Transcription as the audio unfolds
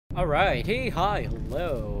Alright, hey, hi,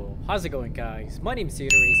 hello. How's it going, guys? My name is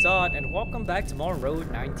ZetaRayZod, and welcome back to more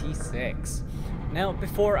Road 96. Now,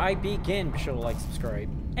 before I begin, be sure to like, subscribe,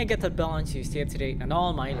 and get that bell on so you stay up to date on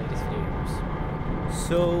all my latest videos.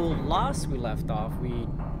 So, last we left off,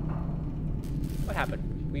 what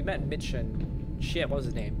happened? We met Mitch and... shit, what was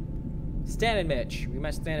his name? Stan and Mitch. We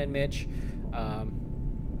met Stan and Mitch.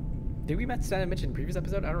 Did we met Stan and Mitch in the previous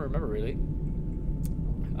episode? I don't remember, really.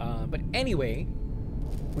 But anyway...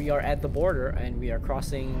 we are at the border and we are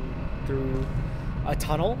crossing through a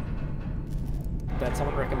tunnel that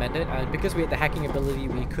someone recommended, and because we had the hacking ability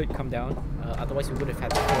we could come down, otherwise we would have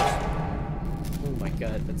had to force... oh my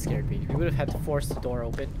god, that scared me. We would have had to force the door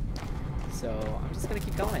open. So I'm just gonna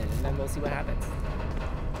keep going and then we'll see what happens.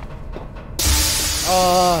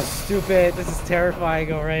 Oh, stupid. This is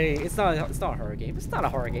terrifying already. It's not a horror game. It's not a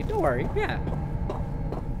horror game. Don't worry. Yeah.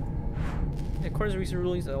 According to recent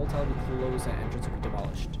rulings, the old town will be closed and entrance will be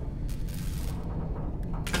demolished.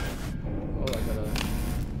 Oh, I got a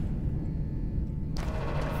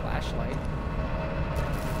flashlight.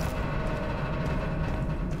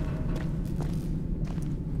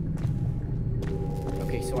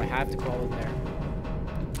 Okay, so I have to crawl in there.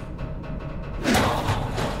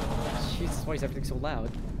 Jesus, why is everything so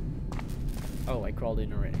loud? Oh, I crawled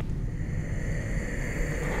in already.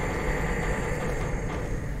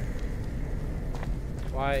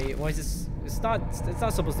 Why is this? It's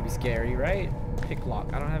not supposed to be scary, right? Pick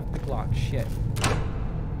lock. I don't have pick lock. Shit.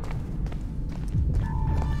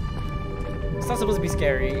 It's not supposed to be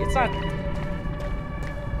scary. It's not.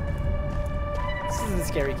 This isn't a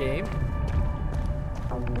scary game.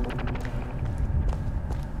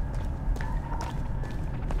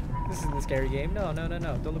 This isn't a scary game. No.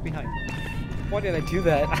 Don't look behind. Why did I do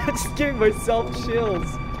that? I'm just giving myself chills.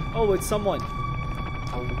 Oh, it's someone.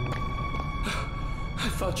 I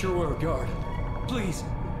thought you were a guard. Please,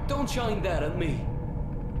 don't shine that at me.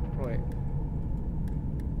 Wait.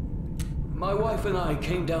 My wife and I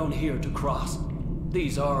came down here to cross.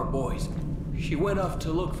 These are our boys. She went off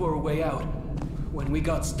to look for a way out when we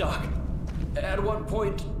got stuck. At one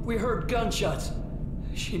point, we heard gunshots.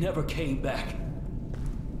 She never came back.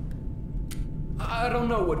 I don't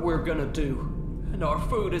know what we're gonna do, and our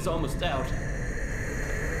food is almost out.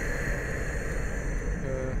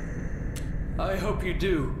 I hope you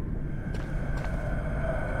do.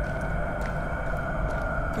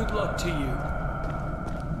 Good luck to you.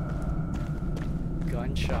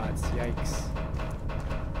 Gunshots, yikes.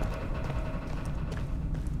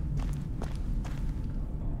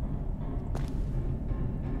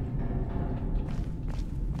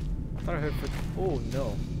 I thought I heard oh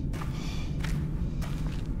no.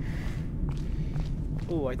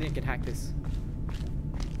 Oh, I think I can hack this.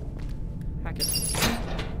 Hack it.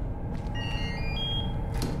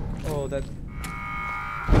 Oh, that...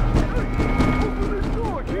 Open the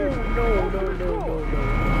door, kid! No.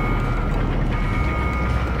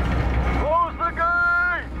 Close the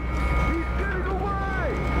gate! He's getting away!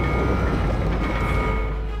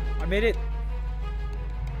 I made it!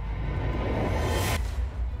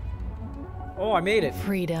 Oh, I made it!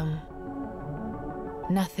 Freedom.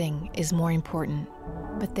 Nothing is more important,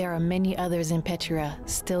 but there are many others in Petra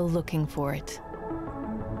still looking for it.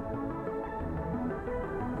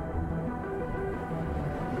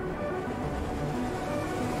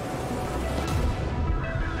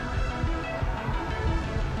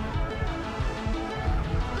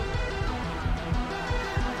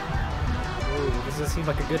 This seems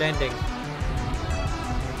like a good ending.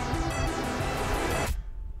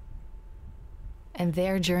 And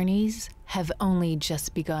their journeys have only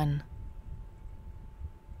just begun.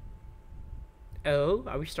 Oh,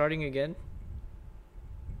 are we starting again?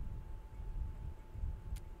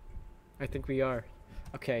 I think we are.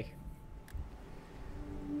 Okay.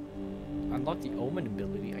 Unlock the omen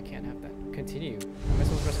ability. I can't have that. Continue. Am I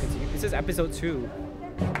supposed to press continue? This is episode 2.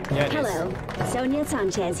 Yeah, it Hello, Sonya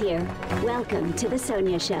Sanchez here. Welcome to the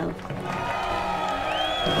Sonya Show.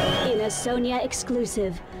 In a Sonya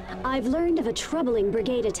exclusive, I've learned of a troubling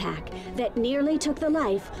brigade attack that nearly took the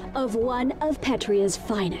life of one of Petria's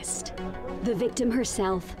finest. The victim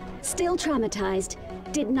herself, still traumatized,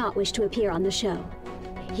 did not wish to appear on the show.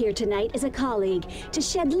 Here tonight is a colleague to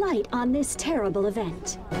shed light on this terrible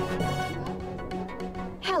event.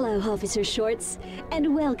 Hello, Officer Shorts,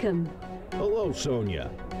 and welcome. Hello, Sonya.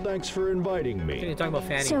 Thanks for inviting me. You're talking about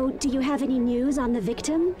Fanny. So, do you have any news on the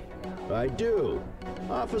victim? I do.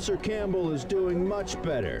 Officer Campbell is doing much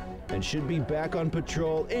better and should be back on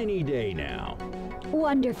patrol any day now.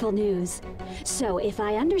 Wonderful news. So, if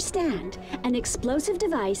I understand, an explosive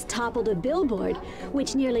device toppled a billboard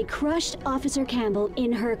which nearly crushed Officer Campbell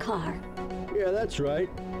in her car. yeah, that's right.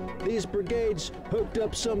 These brigades hooked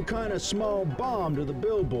up some kind of small bomb to the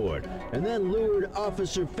billboard and then lured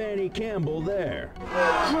Officer Fanny Campbell there.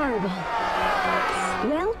 Horrible.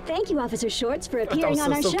 Well, thank you, Officer Shorts, for appearing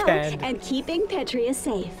on our show and keeping Petria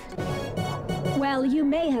safe. Well, you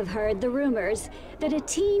may have heard the rumors that a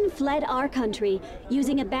teen fled our country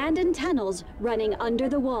using abandoned tunnels running under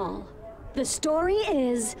the wall. The story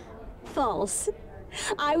is false.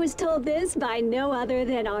 I was told this by no other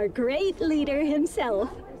than our great leader himself.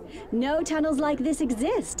 No tunnels like this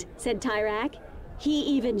exist, said Tyrak. He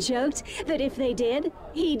even joked that if they did,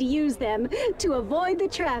 he'd use them to avoid the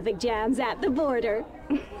traffic jams at the border.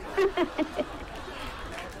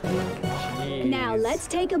 Now let's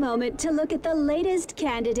take a moment to look at the latest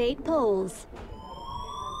candidate polls.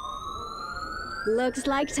 Looks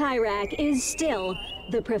like Tyrak is still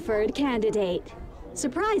the preferred candidate.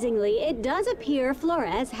 Surprisingly, it does appear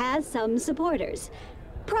Flores has some supporters,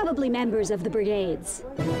 probably members of the brigades.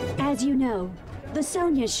 As you know, the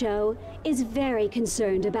Sonya show is very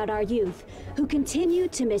concerned about our youth who continue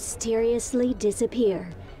to mysteriously disappear.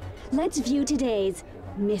 Let's view today's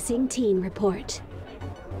missing teen report.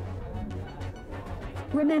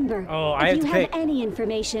 Remember, if you have any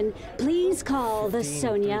information, please call the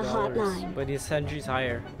Sonya hotline. But his century's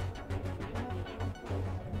higher.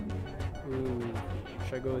 Ooh,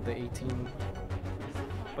 should I go with the 18?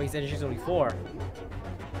 But his energy's only 4.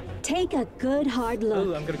 Take a good hard look.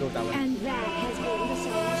 Ooh, I'm gonna go with that one. And that has been the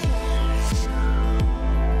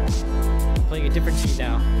Sonya show. Playing a different team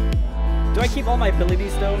now. Do I keep all my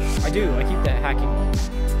abilities though? I do. I keep the hacking one.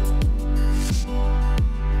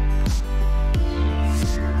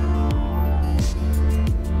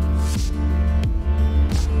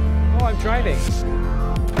 Oh, I'm driving.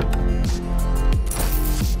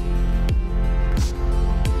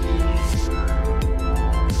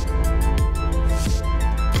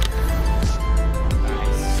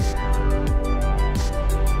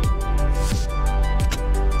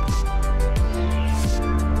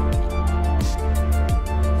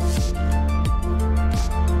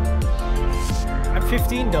 I'm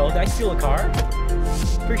 15 though. Did I steal a car?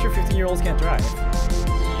 Pretty sure 15-year-olds can't drive.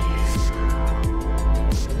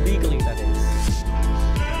 Legally, that is.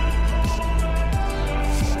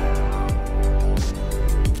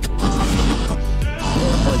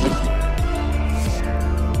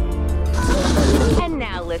 And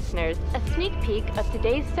now, listeners, a sneak peek of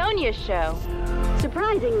today's Sonya show.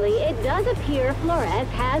 Surprisingly, it does appear Flores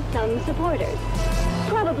has some supporters,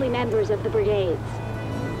 probably members of the brigades.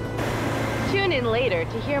 Tune in later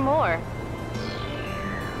to hear more.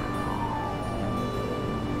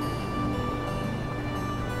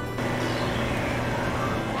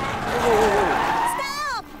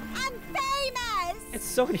 Stop! I'm famous! It's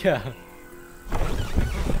Sonya.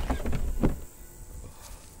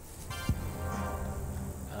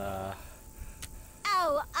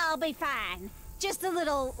 Oh, I'll be fine. Just a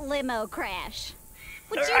little limo crash.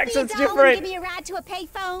 Would Their you be a accent's doll different. and give me a ride to a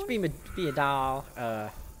payphone? Be a doll.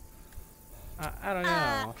 I don't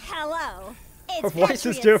know. Hello. It's Her voice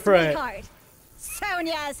is Petria's different. sweetheart,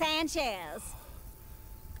 Sonya Sanchez.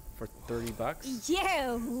 For $30?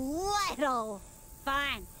 You little.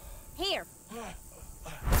 Fine. Here.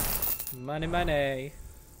 Money, money.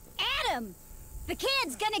 Adam, the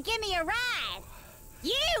kid's gonna give me a ride.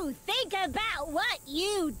 You think about what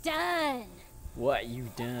you done. What you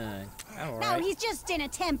done? All No, right. he's just in a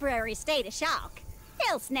temporary state of shock.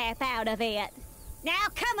 He'll snap out of it. Now,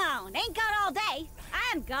 come on. Ain't got all day.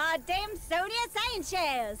 I'm goddamn Sonya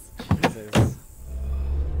Sanchez. Jesus.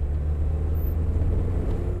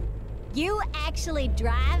 You actually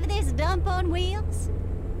drive this dump on wheels?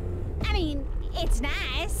 I mean, it's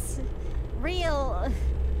nice. Real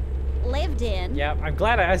lived in. Yeah, I'm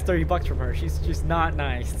glad I asked $30 from her. She's just not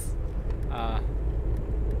nice.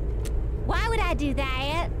 Why would I do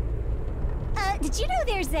that? Did you know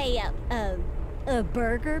there's a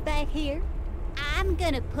burger back here? I'm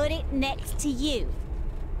gonna put it next to you.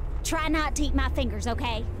 Try not to eat my fingers,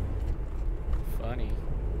 okay? Funny.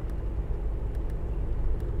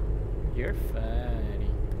 You're funny.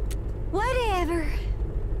 Whatever.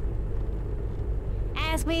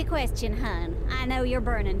 Ask me a question, hun. I know you're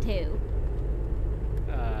burning too.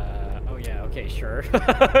 Oh yeah, okay, sure.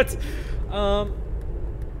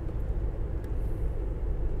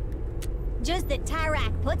 Just that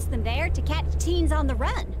Tyrak puts them there to catch teens on the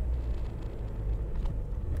run.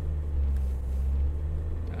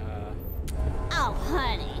 Oh,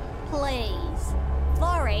 honey, please.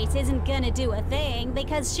 Flores isn't gonna do a thing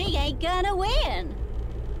because she ain't gonna win.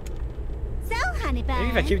 So, honey bun, Maybe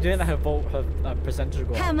if I keep doing that, her percentage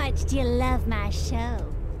will go how up. much do you love my show?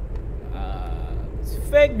 It's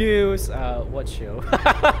Fake news. What show?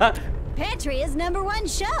 Petria's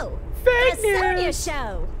 #1 show. Fake the Sonya news.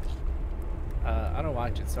 show. I don't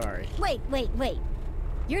watch it. Sorry. Wait.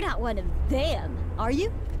 You're not one of them, are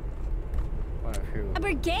you? One of who? A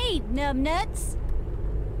brigade, numbnuts.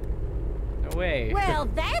 No way. Well,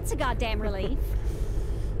 that's a goddamn relief.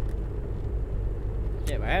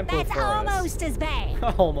 Yeah, I am That's portrays. almost as bad.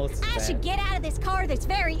 Almost. I as should bad. get out of this car this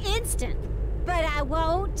very instant, but I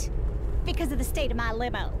won't because of the state of my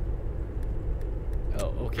limo. Oh,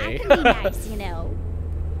 I okay. can be nice, you know.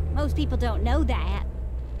 Most people don't know that.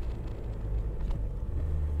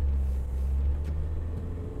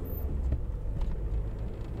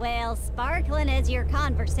 Well, sparkling as your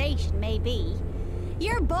conversation may be,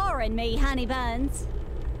 you're boring me, honey buns.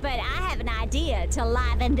 But I have an idea to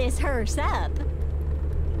liven this hearse up.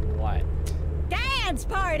 What? Dance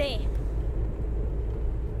party!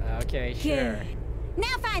 Okay, sure. Good.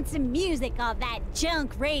 Now find some music on that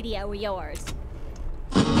junk radio of yours.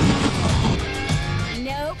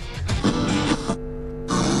 Nope.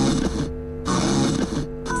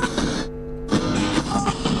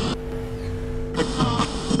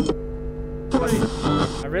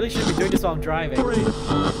 I really should be doing this while I'm driving.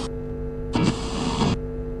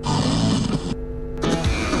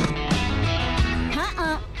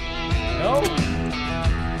 No?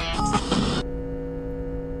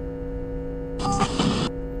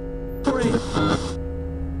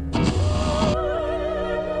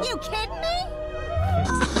 You kidding me?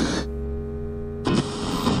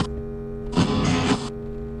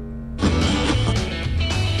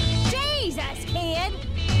 Jesus, kid!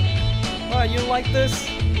 What, you like this? I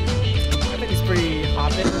think it's pretty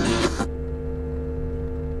hopping.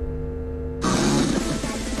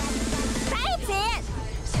 That's it!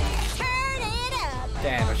 Turn it up!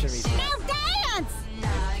 Damn, I shouldn't be. Now dance! I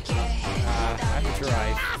have to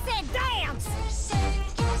drive. I said dance!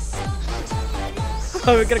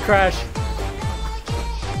 Oh, we're gonna crash.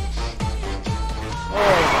 Oh my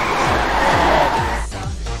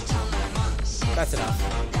god. That's enough.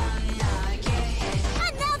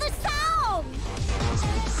 Another song!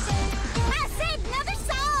 I said another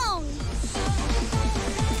song!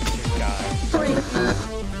 Good God.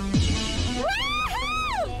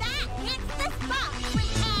 Woohoo! That hits the spot,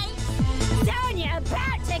 sweetheart! Sonya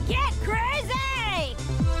about to get crazy!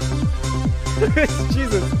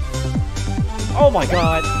 Jesus. Oh my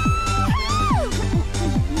god.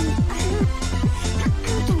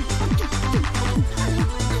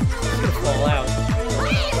 I'm gonna fall out.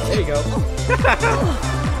 There you go.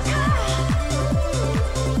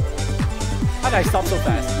 How did I stop so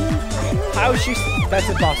fast? How is she? That's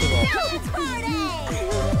impossible.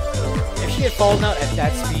 If she had fallen out at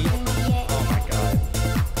that speed, oh my god.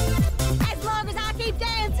 As long as I keep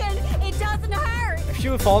dancing, it doesn't hurt. If she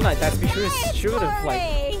would have fallen at that speed, she would have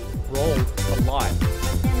like rolled a lot.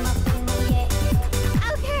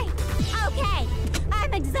 Okay,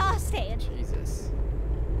 I'm exhausted. Jesus.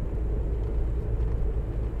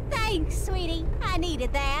 Thanks, sweetie. I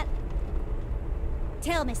needed that.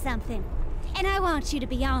 Tell me something, and I want you to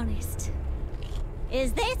be honest.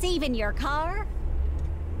 Is this even your car?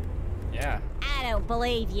 Yeah. I don't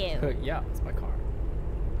believe you. Yeah, it's my car.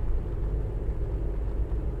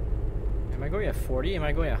 Am I going at 40? Am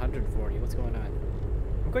I going at 140? What's going on?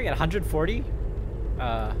 I'm going at 140?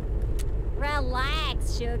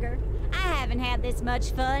 Relax, sugar. I haven't had this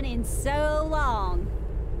much fun in so long.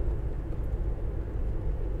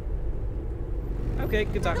 Okay,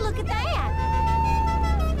 good talk. Look at that!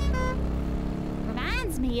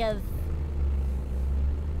 Reminds me of...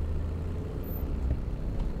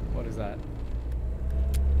 What is that?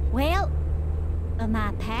 well, of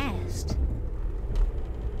my past.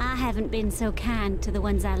 I haven't been so kind to the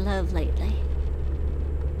ones I love lately.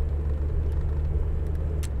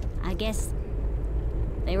 I guess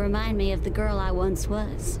they remind me of the girl I once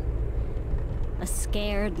was. A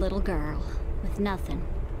scared little girl with nothing.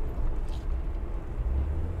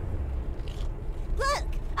 Look!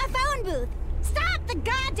 A phone booth! Stop the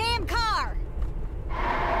goddamn car!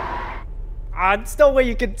 There's no way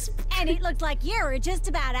you can. And it looks like you're just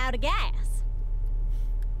about out of gas.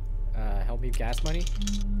 Help me with gas money?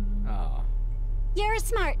 Oh. You're a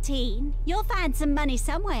smart teen. You'll find some money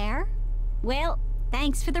somewhere. Well,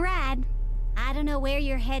 thanks for the ride. I don't know where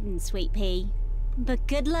you're heading, Sweet Pea, but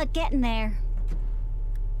good luck getting there.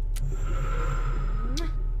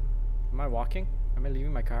 Am I walking? Am I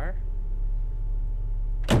leaving my car?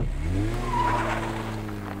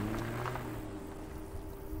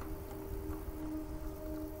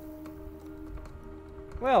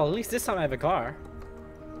 Well, at least this time I have a car.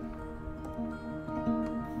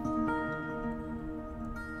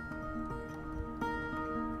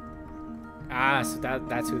 Ah, so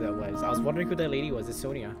that's who that was. I was wondering who that lady was. It's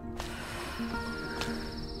Sonya.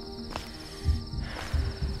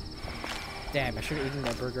 Damn, I should have eaten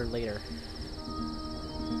that burger later.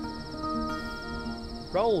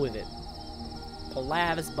 Roll with it.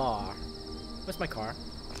 Polavis Bar. Where's my car?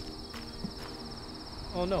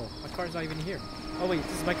 Oh no, my car's not even here. Oh wait,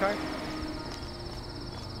 this is my car?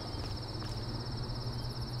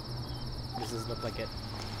 This doesn't look like it.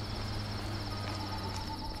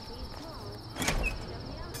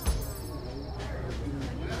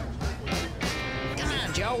 Come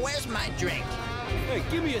on, Joe, where's my drink? Hey,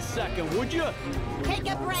 give me a second, would you? Take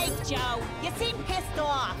a break, Joe. You seem pissed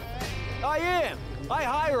off. I am. I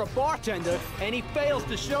hire a bartender, and he fails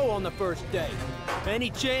to show on the first day. Any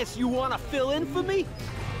chance you want to fill in for me?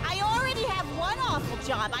 I already have one awful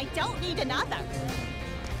job. I don't need another.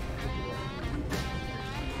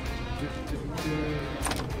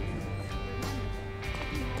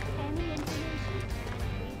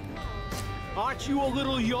 Aren't you a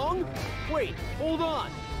little young? Wait, hold on.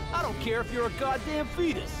 I don't care if you're a goddamn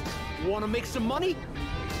fetus. Want to make some money?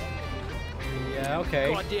 Yeah,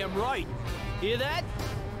 okay. Goddamn right. Hear that?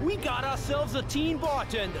 We got ourselves a teen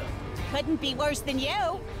bartender. Couldn't be worse than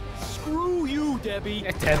you. Screw you, Debbie.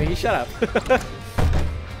 Debbie, shut up.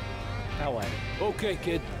 That way. Okay,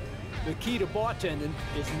 kid. The key to bartending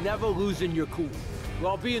is never losing your cool.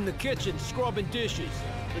 I'll be in the kitchen scrubbing dishes.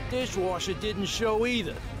 The dishwasher didn't show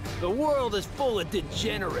either. The world is full of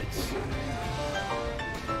degenerates.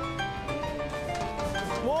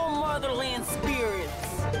 More motherland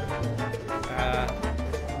spirits.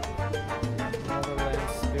 Motherland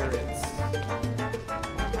spirits.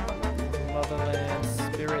 Motherland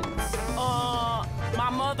spirits. My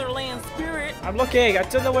motherland spirit. I'm looking. I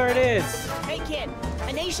don't know where it is. Hey, kid,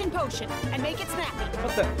 a nation potion, and make it snappy.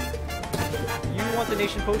 What the? You want the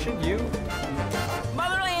nation potion? You?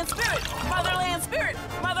 Motherland spirit. Motherland spirit.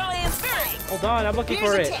 Motherland spirit. Hold on, I'm looking Here's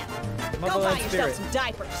for a it. tip. Go Motherland buy spirit. yourself some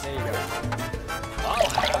diapers. There you go. I'll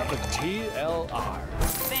have a TLR.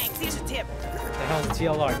 Thanks. Here's a tip. What the hell's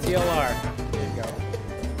TLR? TLR. There you go.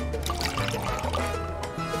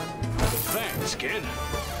 Thanks, kid.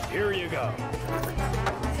 Here you go.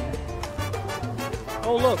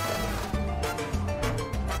 Oh, look.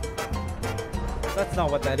 That's not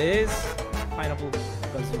what that is. Pineapple More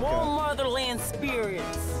bazooka. motherland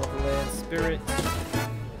spirits. Motherland spirit.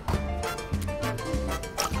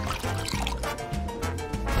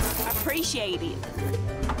 Appreciate it.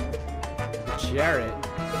 Jarrett.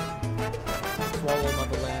 Swallow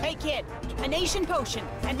motherland. Hey, kid, a nation potion,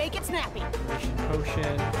 and make it snappy. Nation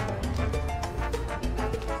potion.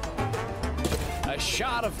 A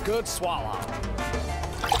shot of good swallow.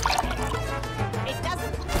 It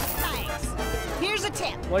doesn't. Thanks. Here's a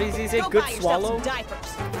tip. What is he say? Go Good buy yourself swallow? some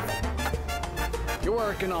diapers. You're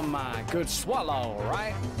working on my good swallow,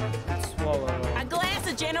 right? Good swallow. A glass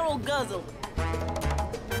of General Guzzle.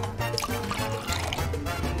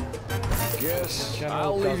 Guess General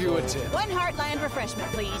I'll leave you a Guzzle. tip. One Heartland refreshment,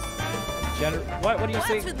 please. What do you What's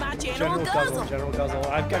say? with my General Guzzle? General Guzzle.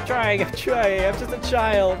 I'm trying. I'm just a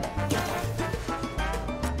child.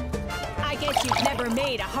 I guess you've never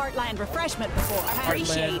made a Heartland refreshment before.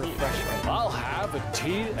 Appreciate Heartland it. refreshment. I'll have a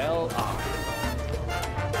TLR.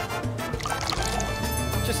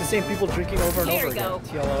 Just the same people drinking over and Here over you go.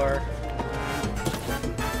 again. TLR.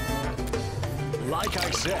 Like I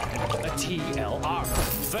said, a TLR.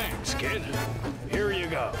 Thanks, kid. Here you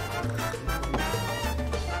go.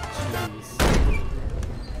 Jeez.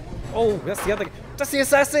 Oh, that's the other. That's the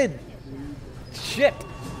assassin. Shit.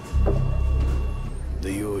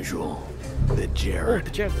 The usual. The Oh, Jared.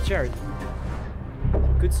 the Jared.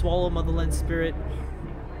 Good swallow, motherland spirit.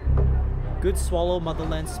 Good swallow,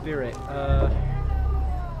 motherland spirit.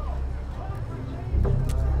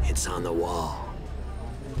 It's on the wall.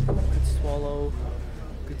 Good swallow.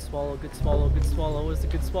 Good swallow, good swallow, good swallow. Where's the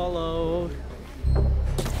good swallow?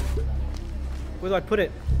 Where do I put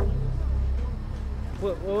it?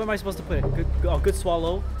 Where am I supposed to put it? Good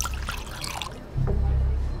swallow.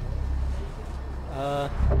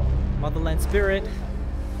 Motherland spirit.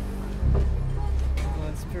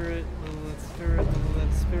 Motherland spirit, motherland spirit,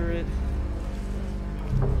 motherland spirit.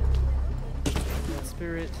 Motherland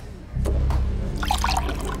spirit.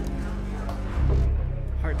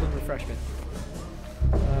 Heartland refreshment.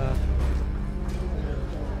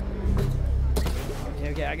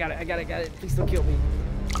 Okay, I got it. Please don't kill me.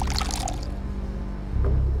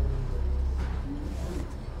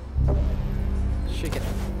 Shake it.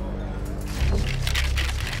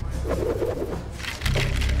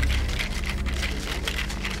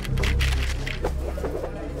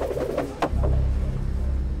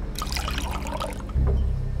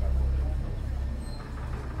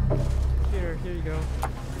 Here you go.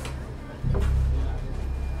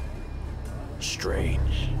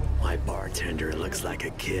 Strange. My bartender looks like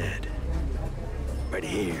a kid. But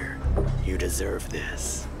here, you deserve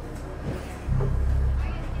this.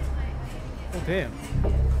 Oh, damn.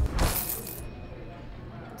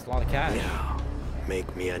 It's a lot of cash. Now,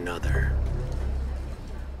 make me another.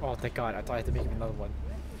 Oh, thank God. I thought I had to make him another one.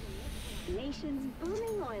 Nation's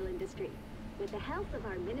booming oil industry. With the help of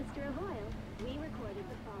our Minister of Oil, we recorded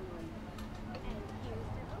the following. And here's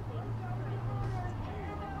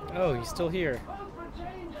the Oh, he's still here.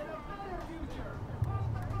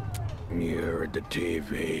 You're at the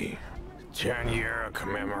TV. 10-year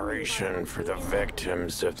commemoration for the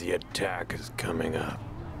victims of the attack is coming up.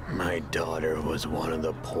 My daughter was one of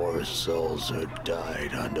the poor souls who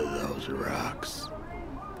died under those rocks.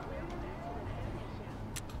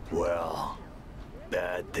 Well,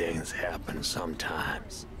 bad things happen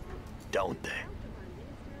sometimes, don't they?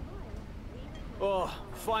 Oh,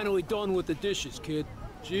 finally done with the dishes, kid.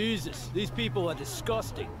 Jesus, these people are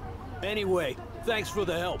disgusting. Anyway, thanks for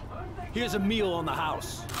the help. Here's a meal on the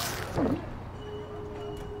house.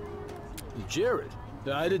 Jared,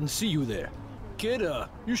 I didn't see you there. Kid,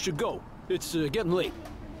 you should go. It's getting late.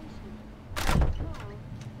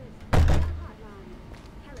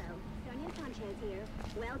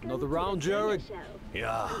 Another round, Jared?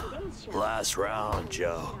 Yeah, last round,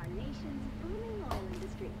 Joe.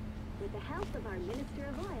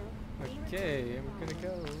 Okay, we're gonna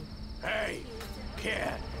go. Hey,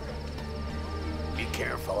 kid. Be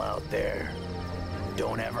careful out there.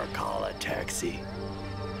 Don't ever call a taxi.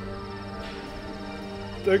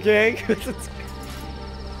 Okay. Drive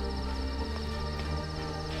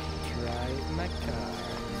my car.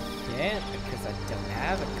 Can't because I don't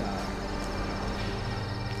have a car.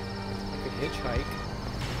 I could hitchhike.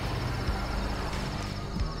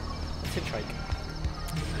 Let's hitchhike.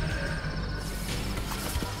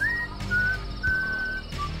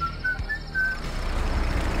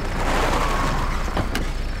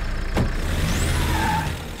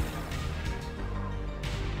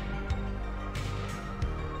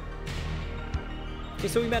 Okay,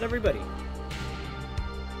 so we met everybody. You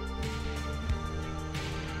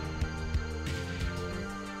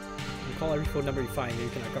call every phone number you find, and you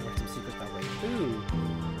can uncover some secrets that way. Ooh,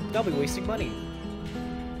 that'll be wasting money.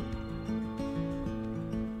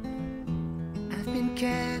 I've been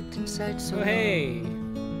kept inside so Oh, hey.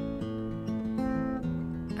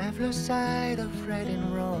 I've lost sight of right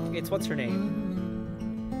and wrong. It's what's her name?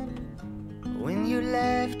 When you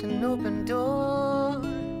left an open door,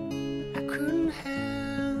 I couldn't help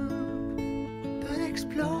but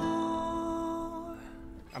explore.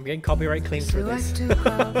 I'm getting copyright claims for this. So I took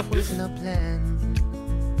off with no plan.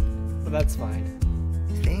 But that's fine.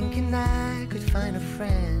 Thinking I could find a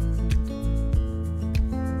friend,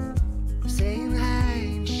 saying hi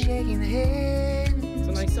and shaking hands. It's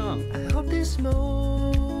a nice song. I hope this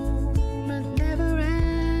moment never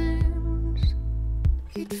ends.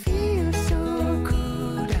 It feels so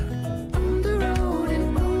good out on the road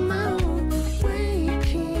and on my own,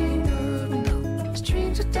 waking up, no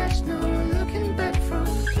strings attached, no looking back from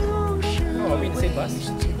ocean. Oh, are we in the same bus?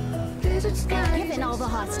 Given all the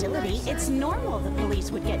hostility, it's normal the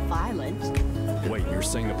police would get violent. Wait, you're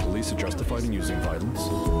saying the police are justified in using violence?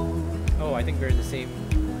 Oh, I think we're the same.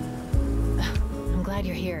 I'm glad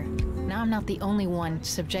you're here. Now I'm not the only one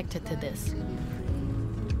subjected to this.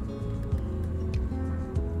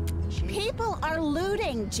 People are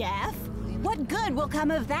looting, Jeff. What good will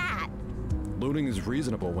come of that? Looting is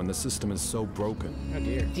reasonable when the system is so broken. Oh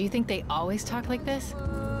dear. Do you think they always talk like this?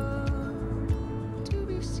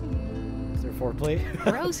 Is there foreplay?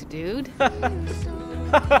 Gross, dude. Well,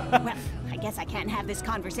 I guess I can't have this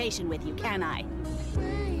conversation with you, can I?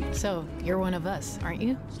 So, you're one of us, aren't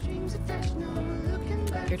you?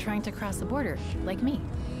 You're trying to cross the border, like me.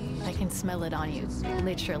 I can smell it on you,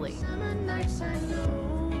 literally.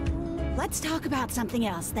 Let's talk about something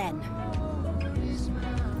else then.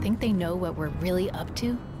 Think they know what we're really up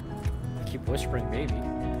to? I keep whispering maybe.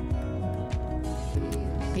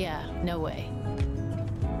 Yeah, no way.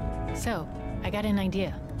 So, I got an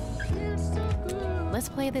idea. Let's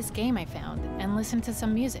play this game I found and listen to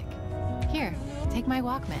some music. Here, take my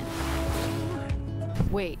Walkman.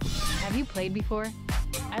 Wait, have you played before?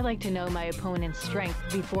 I like to know my opponent's strength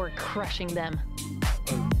before crushing them.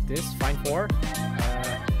 Oh, this? Fine 4?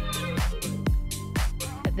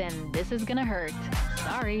 Then this is gonna hurt.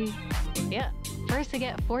 Sorry. Yeah, first to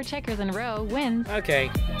get 4 checkers in a row wins. Okay.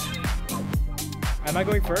 Am I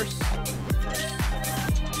going first?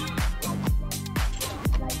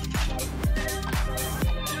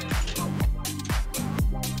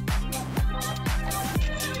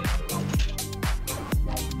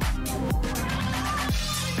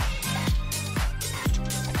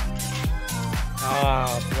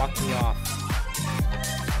 walked me off.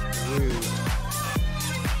 Rude.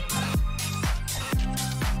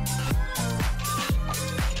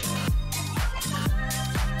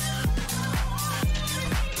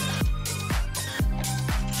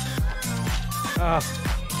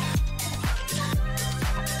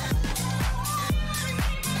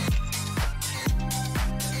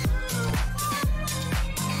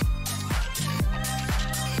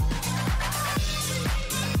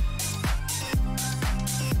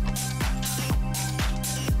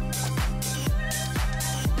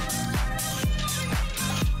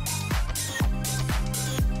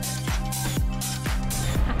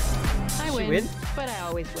 I win, but I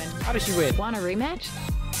always win. How did she win? Want a rematch?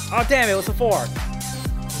 Oh damn it, it was a 4.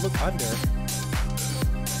 Look under.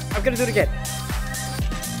 I'm gonna do it again.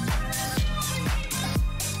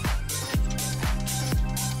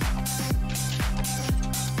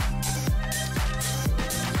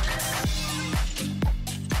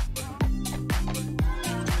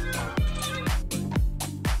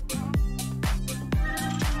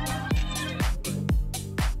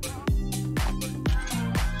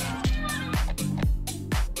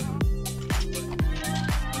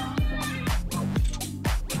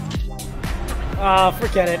 Ah,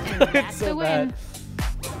 forget it. It's so bad.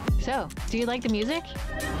 So, do you like the music?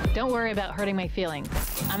 Don't worry about hurting my feelings.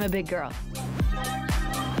 I'm a big girl.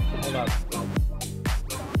 Hold up.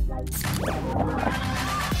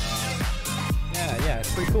 Yeah,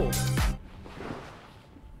 it's pretty cool.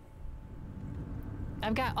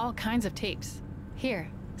 I've got all kinds of tapes. Here,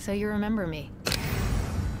 so you remember me.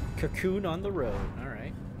 Cocoon on the road. All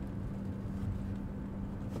right.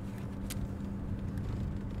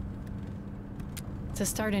 To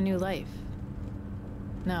start a new life.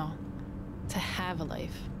 No, to have a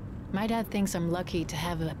life. My dad thinks I'm lucky to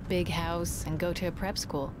have a big house and go to a prep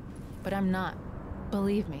school, but I'm not.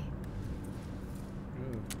 Believe me.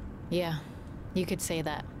 Yeah, you could say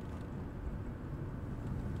that.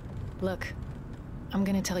 Look, I'm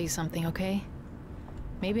gonna tell you something, okay?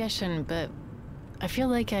 Maybe I shouldn't, but I feel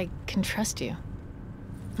like I can trust you.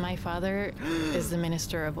 My father is the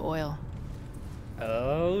Minister of Oil.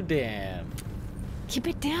 Oh, damn. Keep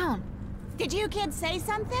it down. Did you kids say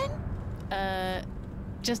something?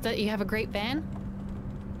 Just that you have a great van?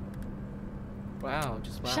 Wow,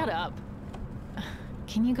 just wow. Shut up.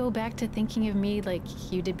 Can you go back to thinking of me like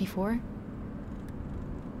you did before?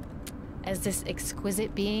 As this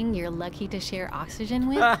exquisite being you're lucky to share oxygen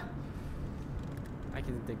with? I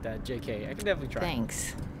can think that. JK, I can definitely try.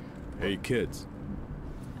 Thanks. Hey, kids.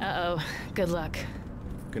 Uh-oh. Good luck.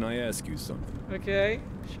 Can I ask you something? Okay,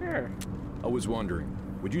 sure. I was wondering,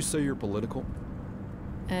 would you say you're political?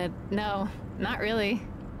 No, not really.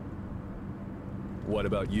 What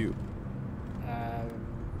about you?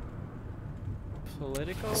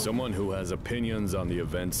 Political? Someone who has opinions on the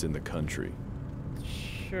events in the country.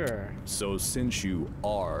 Sure. So since you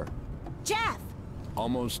are... Jeff!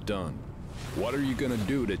 Almost done, what are you gonna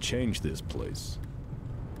do to change this place?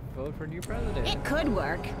 Vote for new president. It could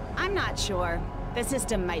work. I'm not sure. The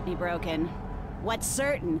system might be broken. What's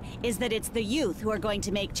certain is that it's the youth who are going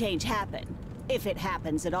to make change happen. If it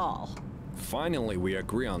happens at all. Finally, we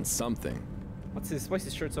agree on something. Why is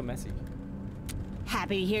his shirt so messy?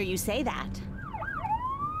 Happy to hear you say that.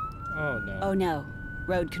 Oh no. Oh no.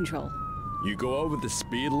 Road control. You go over the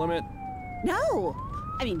speed limit? No!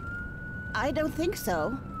 I mean, I don't think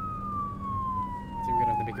so. I think we're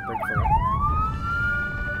gonna have to make a break for it.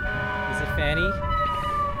 Is it Fanny?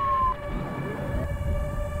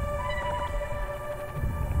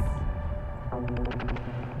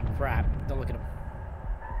 Crap. Don't look at him.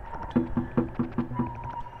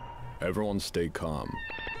 Everyone stay calm.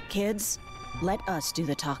 Kids, let us do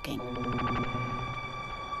the talking.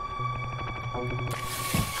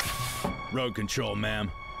 Road control,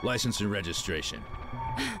 ma'am. License and registration.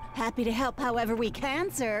 Happy to help however we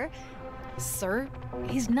can, sir. Sir?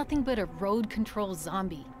 He's nothing but a road control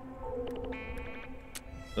zombie.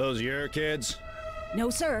 Those your kids?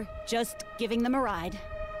 No, sir. Just giving them a ride.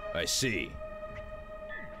 I see.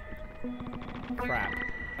 Crap.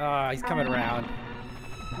 He's coming around.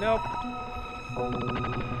 Nope.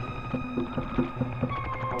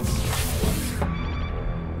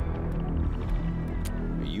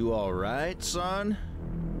 Are you all right, son?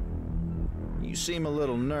 You seem a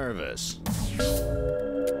little nervous.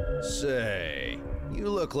 Say, you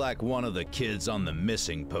look like one of the kids on the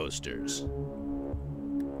missing posters.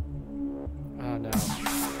 Oh no.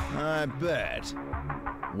 I bet.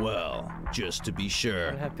 Well, just to be sure,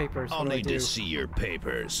 I don't have papers. I'll What do I need do? to see your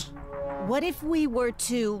papers. What if we were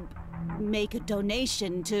to make a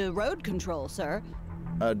donation to road control, sir?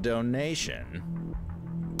 A donation?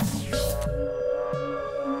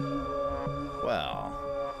 Well,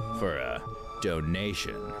 for a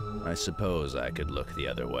donation, I suppose I could look the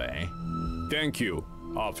other way. Thank you,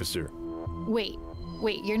 officer. Wait,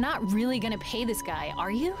 you're not really gonna pay this guy, are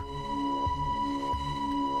you?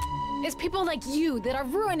 It's people like you that are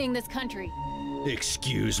ruining this country.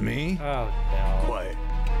 Excuse me? Oh, no. Quiet.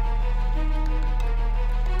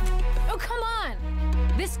 Oh, come on!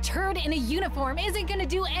 This turd in a uniform isn't gonna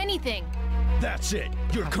do anything. That's it.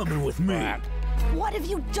 You're coming with me. What have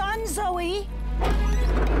you done, Zoe?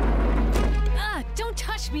 Don't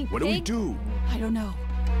touch me, What do we pig. do? I don't know.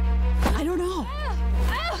 I don't know.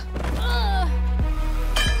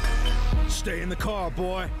 Stay in the car,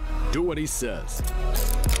 boy. Do what he says.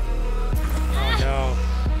 Oh, no.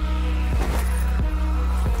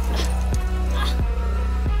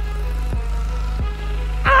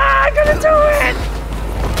 I'm gonna do it!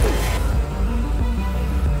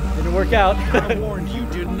 Didn't work out. I warned you,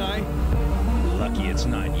 didn't I? Lucky it's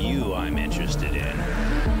not you I'm interested in.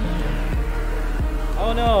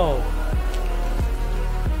 Oh no.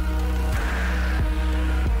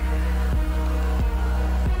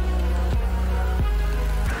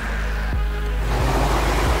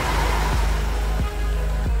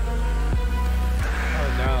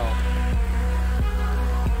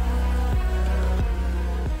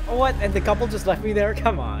 What? And the couple just left me there?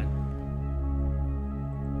 Come on.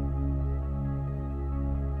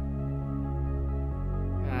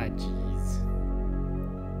 Ah, jeez.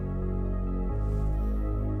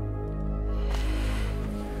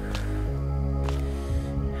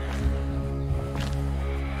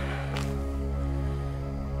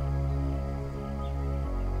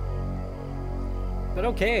 But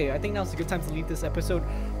okay, I think now's a good time to leave this episode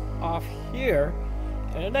off here.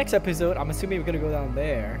 In the next episode, I'm assuming we're gonna go down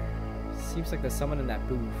there. Seems like there's someone in that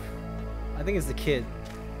booth. I think it's the kid.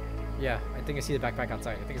 Yeah, I think I see the backpack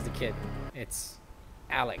outside. I think it's the kid. It's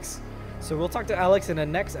Alex. So we'll talk to Alex in the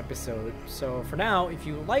next episode. So for now, if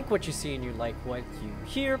you like what you see and you like what you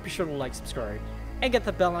hear, be sure to like, subscribe, and get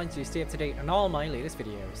the bell on so you stay up to date on all my latest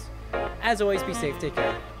videos. As always, be safe, take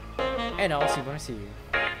care, and I'll see you when I see you.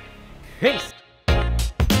 Peace!